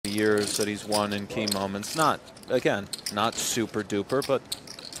years that he's won in key moments. Not, again, not super duper, but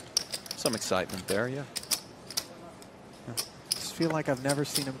some excitement there, yeah. Just feel like I've never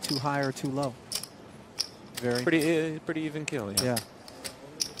seen him too high or too low. Very pretty even kill, yeah. Yeah.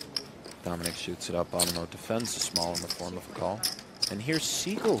 Dominic shoots it up. Bonomo defends the small in the form of a call. And here's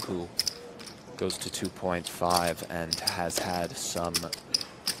Siegal, who goes to 2.5 and has had some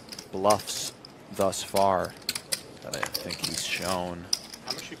bluffs thus far that I think he's shown.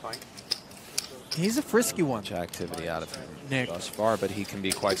 How much are you playing? He's a frisky one. Much activity out of him Nick. thus far, but he can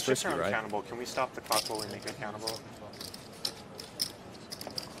be quite frisky, right? Uncountable. Can we stop the clock while we make it countable?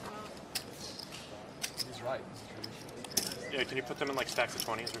 He's right. Yeah, can you put them in like stacks of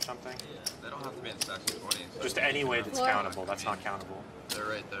 20s or something? They don't have to be in stacks of 20s. Just any way that's countable. That's not countable. They're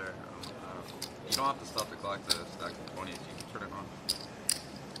right there. You don't have to stop the clock to stack of 20s. You can turn it on.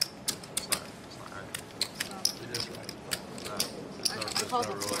 It's not right. It is right. I called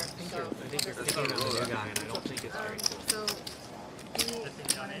it for it, so I think you're picking on the new guy, and I don't think it's very cool. So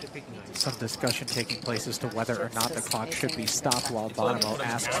Some discussion taking place as to whether or not the clock should be stopped while Bonomo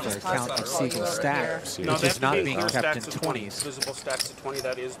asks for a count of Siegal's stack, which is not being kept in 20s. Visible stacks of 20,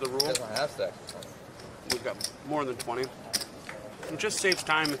 that is the rule. Doesn't have stacks of 20. We've got more than 20. It just saves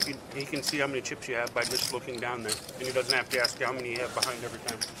time if he can see how many chips you have by just looking down there. And he doesn't have to ask you how many you have behind every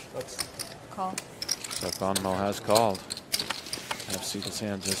time. call. So Bonomo has called. Have Siegal's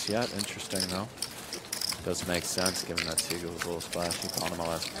hand just yet. Interesting, though. Does make sense given that Siegal was a little splashy. Bonomo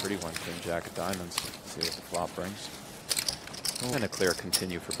has a pretty one, King Jack of Diamonds. See what the flop brings. And a clear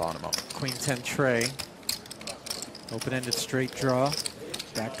continue for Bonomo. Queen 10 tray. Open-ended straight draw.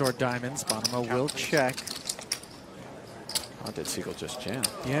 Backdoor diamonds. Bonomo will check. Oh, did Siegal just jam?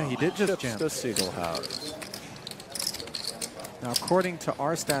 Yeah, he did just Chips jam. does Siegal have? Now, according to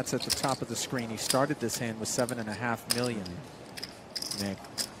our stats at the top of the screen, he started this hand with 7.5 million. Nick.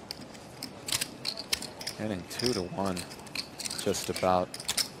 Hitting 2 to 1. Just about.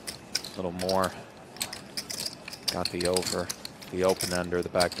 A little more. Got the over. The open ender, the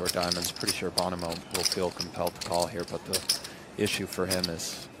backdoor diamonds. Pretty sure Bonomo will feel compelled to call here, but the issue for him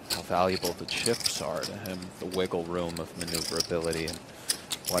is how valuable the chips are to him, the wiggle room of maneuverability and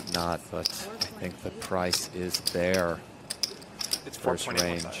whatnot, but I think the price is there. It's First 4.81.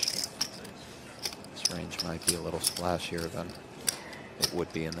 range. This range might be a little splashier than it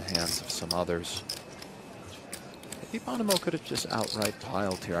would be in the hands of some others. Maybe Bonomo could have just outright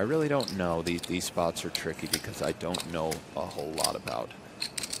piled here. I really don't know. These spots are tricky because I don't know a whole lot about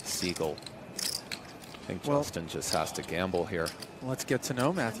Siegal. I think Justin just has to gamble here. Let's get to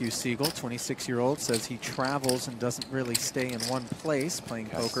know Matthew Siegal, 26-year-old, says he travels and doesn't really stay in one place, playing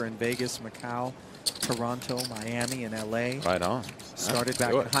poker in Vegas, Macau, Toronto, Miami, and LA. Right on. Started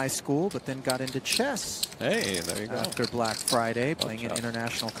back in high school, but then got into chess. Hey, there you go. After Black Friday, playing in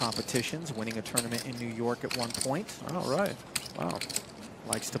international competitions, winning a tournament in New York at one point. All right. Wow.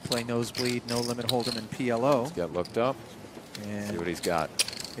 Likes to play nosebleed, no limit hold'em, and PLO. Let's get looked up. And see what he's got.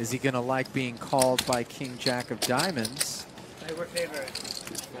 Is he going to like being called by King Jack of Diamonds?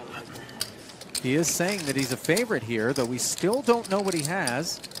 He is saying that he's a favorite here, though we still don't know what he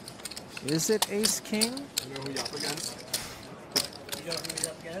has. Is it Ace King? You know who you're up against? You know who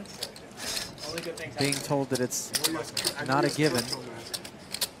you're up against? Only good things Being told that it's not a given.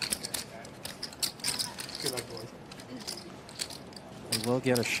 Good luck, boys. We will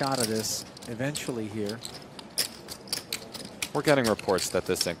get a shot of this eventually here. We're getting reports that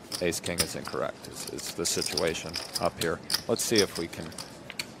this Ace King is incorrect. Is the situation up here? Let's see if we can.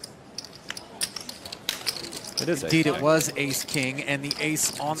 It is. Indeed, Ace it was Ace King, and the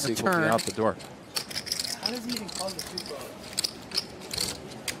ace on the Siegal will be turn. out the door. How does he even call the two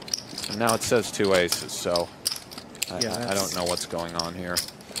And now it says 2 aces, so I Yeah, don't know what's going on here.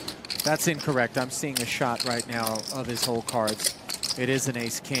 That's incorrect. I'm seeing a shot right now of his whole cards. It is an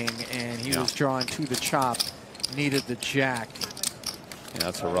Ace King, and he was drawing to the chop, needed the jack. Yeah,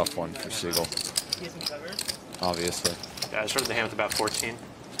 that's a rough one for Siegal. He isn't covered? Obviously. Yeah, I started the hand with about 14.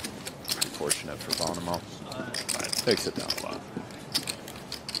 Unfortunate for Bonomo. Takes it down a lot.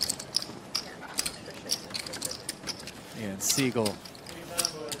 Yeah, and Siegal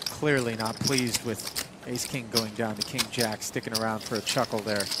clearly not pleased with Ace King going down to King Jack, sticking around for a chuckle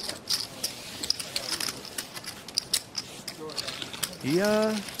there. He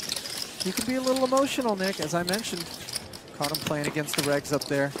can be a little emotional, Nick, as I mentioned. Caught him playing against the regs up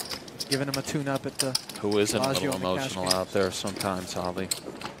there, giving him a tune-up at the Who isn't a Bellagio little in the cash emotional game. out there sometimes, Holly?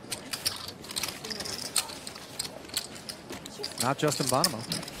 Not Justin Bonomo.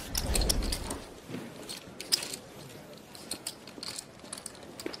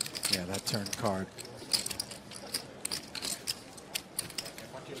 Yeah, that turn card.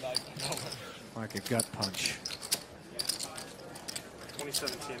 Like a gut punch.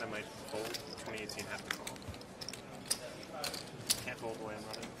 2017, I might fold. 2018, have to call. Can't fold the way I'm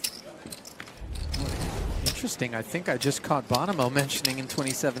running. Interesting. I think I just caught Bonomo mentioning in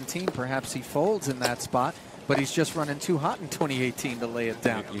 2017 perhaps he folds in that spot, but he's just running too hot in 2018 to lay it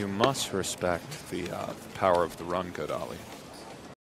down. You must respect the power of the run good, Ollie.